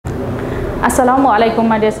Assalamu alaikum,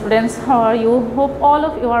 my dear students. How are you? Hope all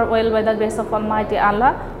of you are well by the grace of Almighty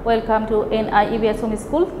Allah. Welcome to NIEBS Home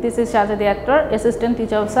School. This is Shahjadi Akter, Assistant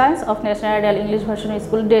Teacher of Science of National Ideal English Version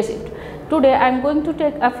School Day Shift. Today I am going to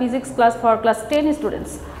take a physics class for class 10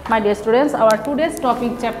 students. My dear students, our today's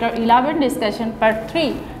topic chapter 11 discussion part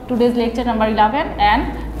 3. Today's lecture number 11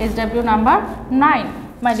 and SW number 9.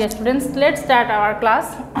 My dear students, let's start our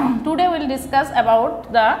class. Today we will discuss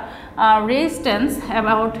about the resistance,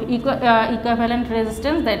 about equivalent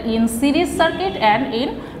resistance that in series circuit and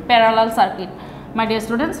in parallel circuit. My dear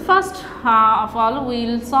students, first of all we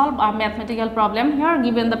will solve a mathematical problem. Here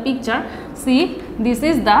given the picture, see this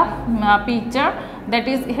is the picture, that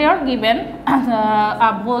is here given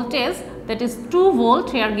a voltage, that is 2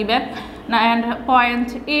 volt here given, and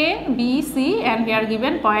point A, B, C, and here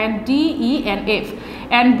given point D, E and F,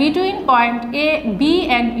 and between point A, B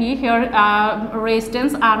and E here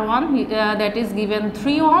resistance R1 that is given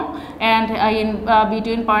 3 ohm, and in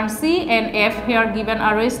between point C and F here given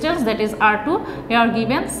a resistance that is R2 here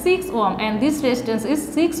given 6 ohm, and this resistance is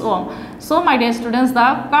 6 ohm. So my dear students,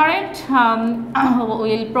 the current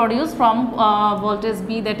will produce from voltage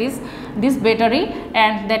B, that is this battery,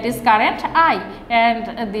 and that is current I,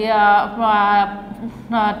 and the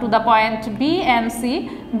to the point B and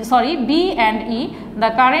B and E,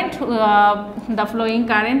 the current the flowing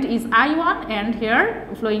current is I1 and here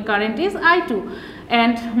flowing current is I2.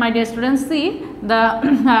 And my dear students, see the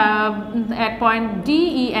at point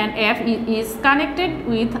D, E and F is connected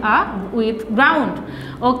with ground.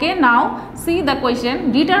 Okay, now see the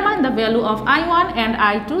question, determine the value of I1 and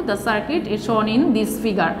I2. The circuit is shown in this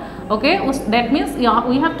figure. Okay, that means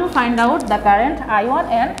we have to find out the current I1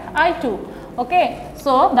 and I2. Okay,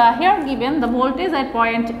 so the here given the voltage at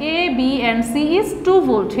point A, B and C is 2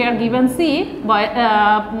 volt. Here given C,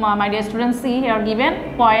 my dear students, see here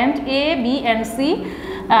given point A, B and C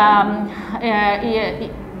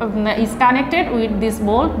is connected with this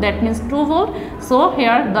volt, that means 2 volt. So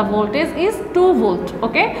here the voltage is 2 volt.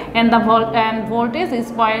 Okay, and the voltage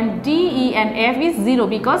is point D, E and F is 0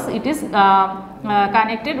 because it is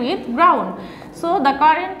connected with ground. So the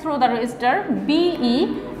current through the resistor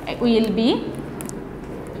BE will be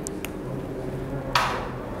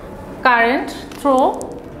current through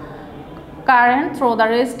the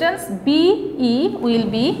resistance BE will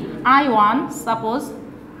be I1. Suppose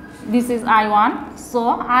this is I1,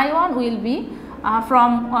 so I1 will be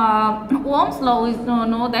from Ohm's law we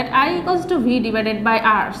know that I equals to V divided by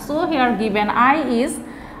R. So here given I is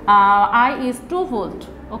 2 volt.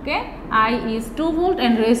 Okay, I is 2 volt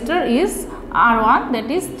and resistor is R1, that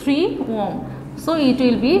is 3 ohm. So it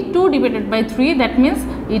will be 2 divided by 3, that means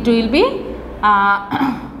it will be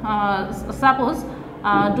suppose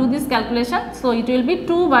do this calculation, so it will be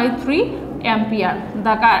 2 by 3 ampere.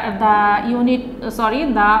 The unit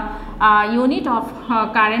of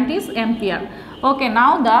current is ampere. Okay,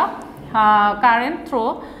 now the current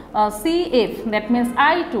through CF, that means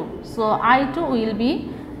I2. So I2 will be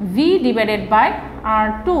V divided by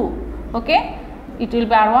R2. Okay, it will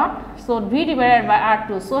be R1, so V divided by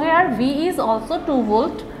R2. So here V is also 2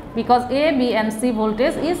 volt because A, B and C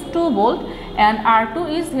voltage is 2 volt and R2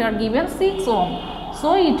 is here given 6 ohm.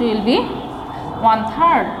 So it will be one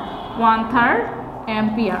third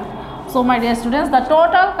ampere. So my dear students, the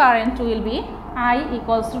total current will be I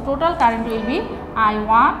equals to total current will be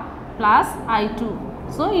I1 plus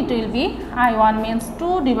I2. So it will be I1 means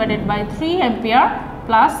 2 divided by 3 ampere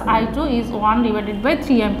plus I2 is 1 divided by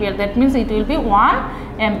 3 ampere, that means it will be 1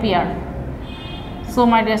 ampere. So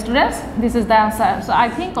my dear students, this is the answer. So I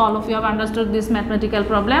think all of you have understood this mathematical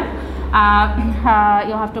problem.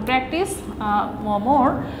 You have to practice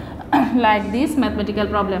more like this mathematical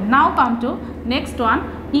problem. Now come to next one,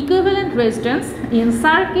 equivalent resistance in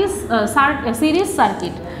series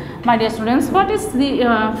circuit. My dear students, what is the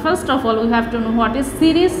first of all we have to know what is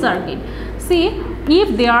series circuit. See,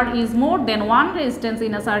 if there is more than one resistance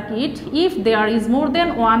in a circuit, we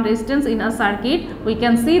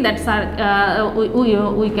can see that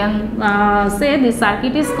we can say this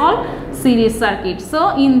circuit is called series circuit.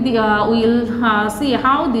 So in the we will see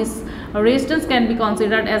how this resistance can be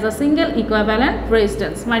considered as a single equivalent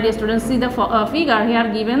resistance. My dear students, see the figure here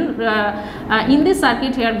given in this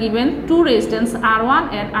circuit here given 2 resistance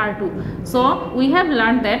R1 and R2. So we have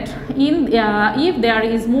learned that in if there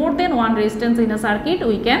is more than one resistance in a circuit,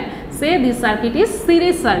 we can say this circuit is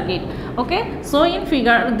series circuit. Okay, so in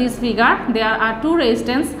this figure there are 2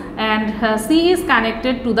 resistance and C is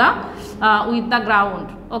connected to the with the ground.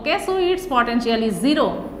 Okay, so its potential is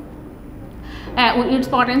 0. Its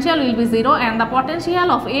potential will be 0 and the potential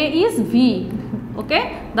of A is V.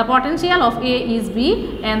 Okay, the potential of A is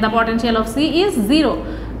V and the potential of C is 0.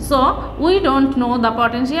 So we don't know the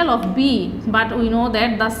potential of B, but we know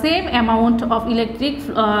that the same amount of electric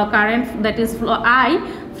current, that is I,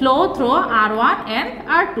 flow through R1 and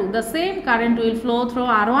R2. The same current will flow through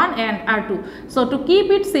R1 and R2. So to keep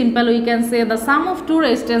it simple, we can say the sum of two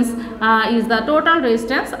resistance is the total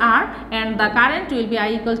resistance R, and the current will be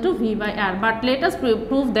I equal to V by R. But let us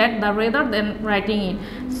prove that rather than writing it.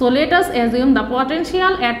 So let us assume the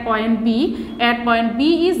potential at point B. At point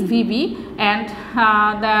B is VB, and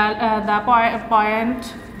the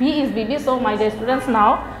point B is VB. So my dear students,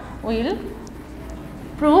 now we will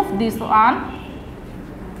prove this one.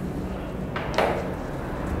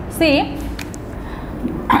 See,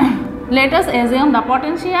 let us assume the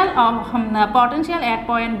potential at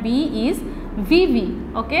point B is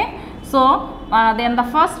VV. Okay, so then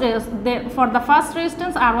for the first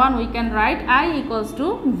resistance R1 we can write I equals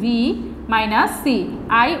to V minus C.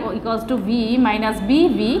 I equals to V minus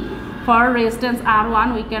BV. For resistance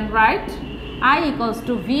R1 we can write I equals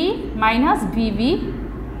to V minus BV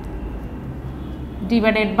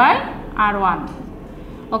divided by R1.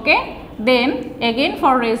 Okay. Then again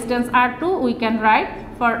for resistance R2 we can write,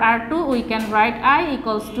 for R2 we can write I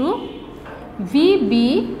equals to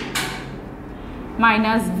VB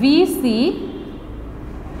minus VC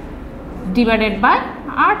divided by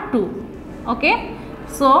R2. Okay.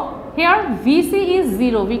 So here VC is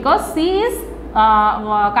 0 because C is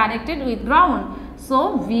connected with ground.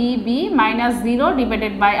 So VB minus 0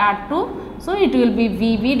 divided by R2. So it will be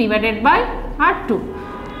VB divided by R2.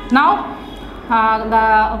 Now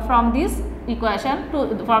from this equation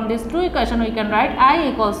from these two equations we can write I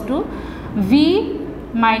equals to V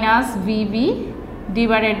minus VB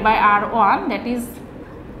divided by R1, that is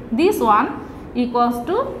this one, equals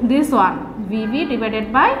to this one, VB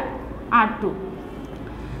divided by R2.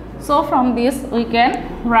 So from this we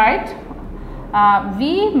can write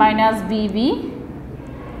V minus VB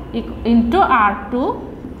into R2.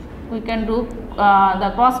 We can do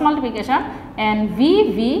the cross multiplication, and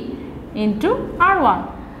VV into R1.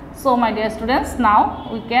 So my dear students, now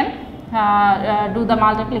we can do the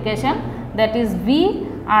multiplication, that is V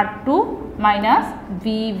R2 minus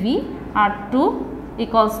VV R2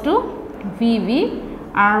 equals to VV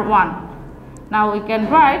R1. Now we can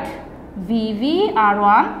write VV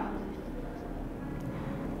R1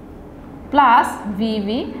 plus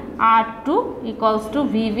VV R2 equals to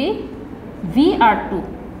VV VR2.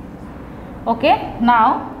 Okay,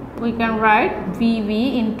 now we can write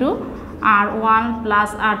VV into R1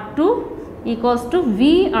 plus R2 equals to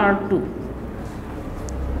VR2.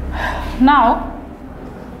 Now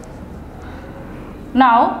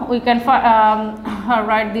we can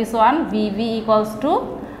write this one, VV equals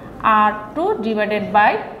to R2 divided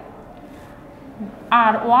by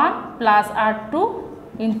R1 plus R2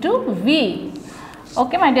 into V.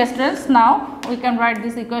 Okay, my dear students, now we can write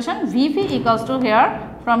this equation VV equals to,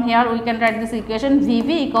 from here we can write this equation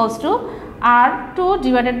VV equals to R2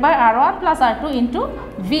 divided by R1 plus R2 into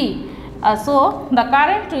V. So the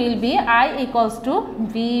current will be I equals to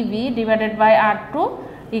VV divided by R2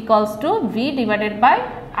 equals to V divided by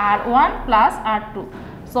R1 plus R2.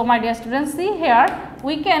 So my dear students, see here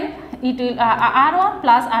we can R1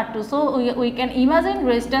 plus R2. So we can imagine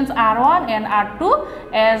resistance R1 and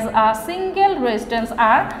R2 as a single resistance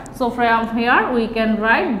R. So from here we can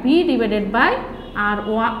write V divided by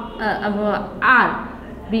R1 R,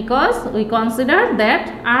 because we consider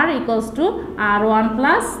that R equals to R1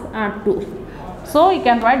 plus R2. So we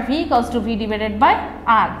can write V equals to V divided by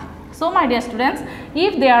R. So my dear students,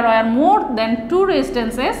 if there are more than two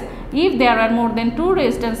resistances,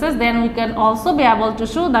 then we can also be able to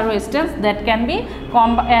show the resistance that can be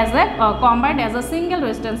combined as a single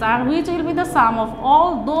resistance R, which will be the sum of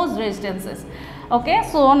all those resistances. Okay,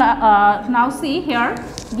 so now see here,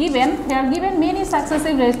 given many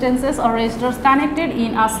successive resistances or resistors connected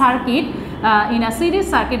in a circuit, in a series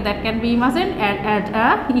circuit that can be imagined at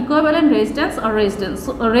a equivalent resistance or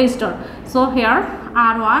resistor. So here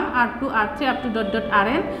R1, R2, R3 up to dot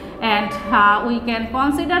Rn, and we can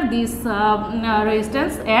consider this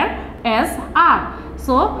resistance as R.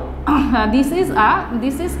 So this is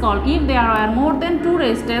called, if there are more than two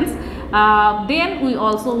resistance, then we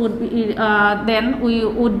also would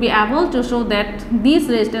be able to show that these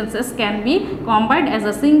resistances can be combined as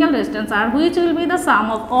a single resistance R, which will be the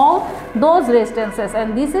sum of all those resistances,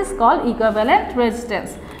 and this is called equivalent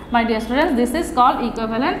resistance. My dear students, this is called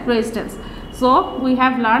equivalent resistance. So we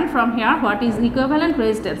have learned from here what is equivalent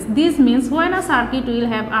resistance. This means when a circuit will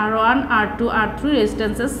have R1, R2, R3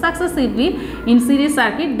 resistances successively in series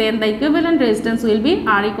circuit, then the equivalent resistance will be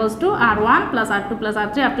R equals to R1 plus R2 plus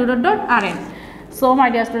R3 up to dot Rn. So my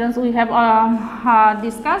dear students, we have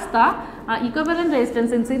discussed the equivalent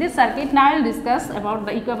resistance in series circuit. Now I will discuss about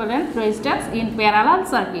the equivalent resistance in parallel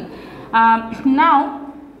circuit. Now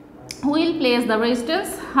we will place the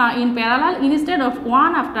resistance in parallel instead of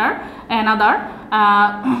one after another,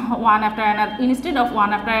 instead of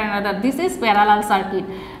one after another. This is parallel circuit.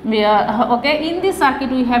 Okay, in this circuit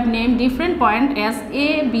we have named different point as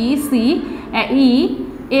A, B, C, E,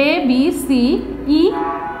 A, B, C, E,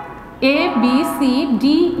 A, B, C,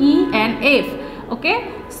 D, E and F.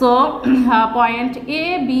 Okay, so point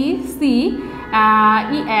A, B, C, E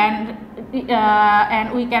and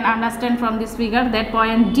we can understand from this figure that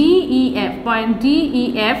point DEF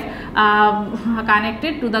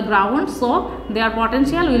connected to the ground, so their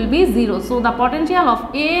potential will be 0. So the potential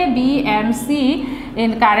of A, B and C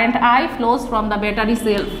in current I flows from the battery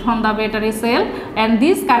cell, and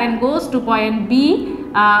this current goes to point B,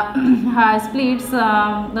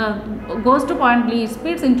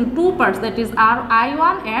 splits into two parts, that is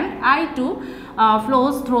I1 and I2,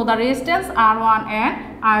 flows through the resistance R1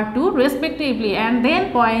 and R2 respectively, and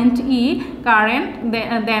then point E current,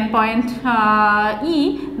 then point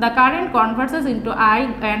E the current converts into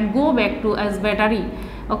I and go back to as battery.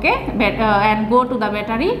 Okay, and go to the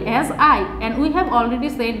battery as I, and we have already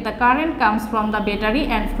said the current comes from the battery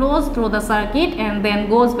and flows through the circuit and then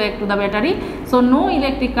goes back to the battery. So no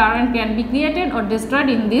electric current can be created or destroyed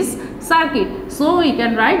in this circuit. So we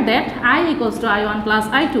can write that I equals to I1 plus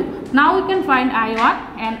I2. Now we can find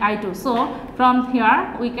I1 and I2. So from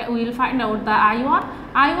here we will find out the I1.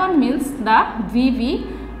 I1 means the VV,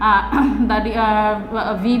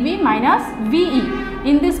 VB minus VE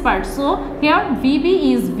in this part. So here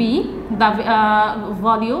VB is V, the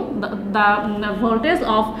voltage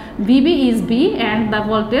of VB is B and the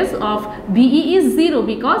voltage of VE is 0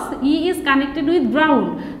 because E is connected with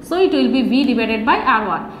ground. So it will be V divided by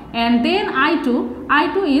R1, and then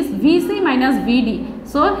I2 is VC minus VD.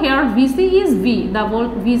 So here VC is V, the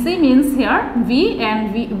VC means here V,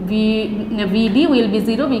 and VD will be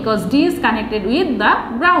 0 because D is connected with the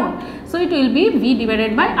ground. So it will be V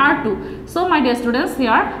divided by R2. So my dear students,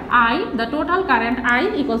 here the total current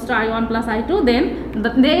I equals to I1 plus I2.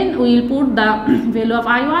 Then we will put the value of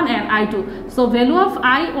I1 and I2. So value of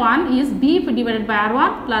I1 is B divided by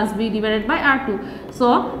R1 plus V divided by R2.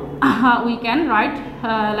 So we can write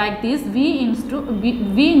like this: V into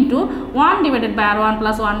 1 divided by R1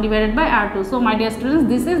 plus 1 divided by R2. So my dear students,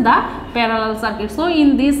 this is the parallel circuit. So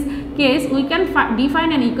in this case we can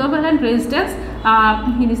define an equivalent resistance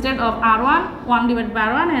instead of R1, 1 divided by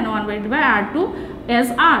R1 and 1 divided by R2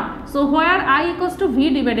 as R. So where I equals to V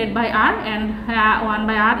divided by R and 1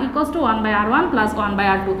 by R equals to 1 by R1 plus 1 by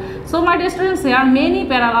R2. So my dear students, here many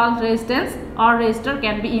parallel resistance or resistor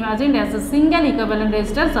can be imagined as a single equivalent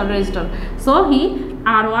resistance or resistor. So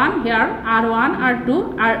R1 here, R1,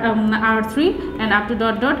 R2, R3 and up to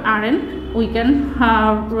Rn. We can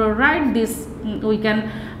write this, we can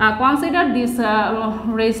consider this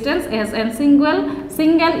resistance as a single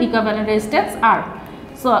equivalent resistance R.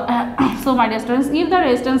 So, so my dear students, if the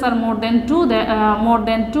resistance are more than 2,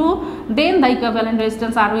 then the equivalent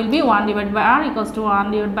resistance R will be 1 divided by R equals to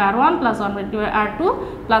 1 divided by R1 plus 1 divided by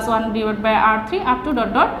R2 plus 1 divided by R3 up to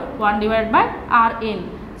 1 divided by Rn.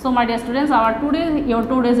 So my dear students, your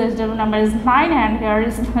today's resistance number is 9, and here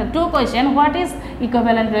is 2 question: what is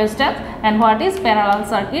equivalent resistance and what is parallel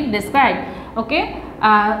circuit described? Okay,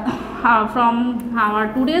 from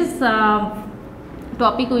our today's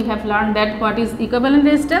topic we have learned that what is equivalent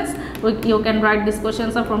resistance, you can write these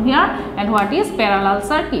questions from here, and what is parallel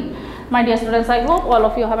circuit. My dear students, I hope all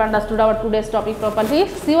of you have understood our today's topic properly.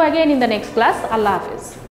 See you again in the next class. Allah Hafiz.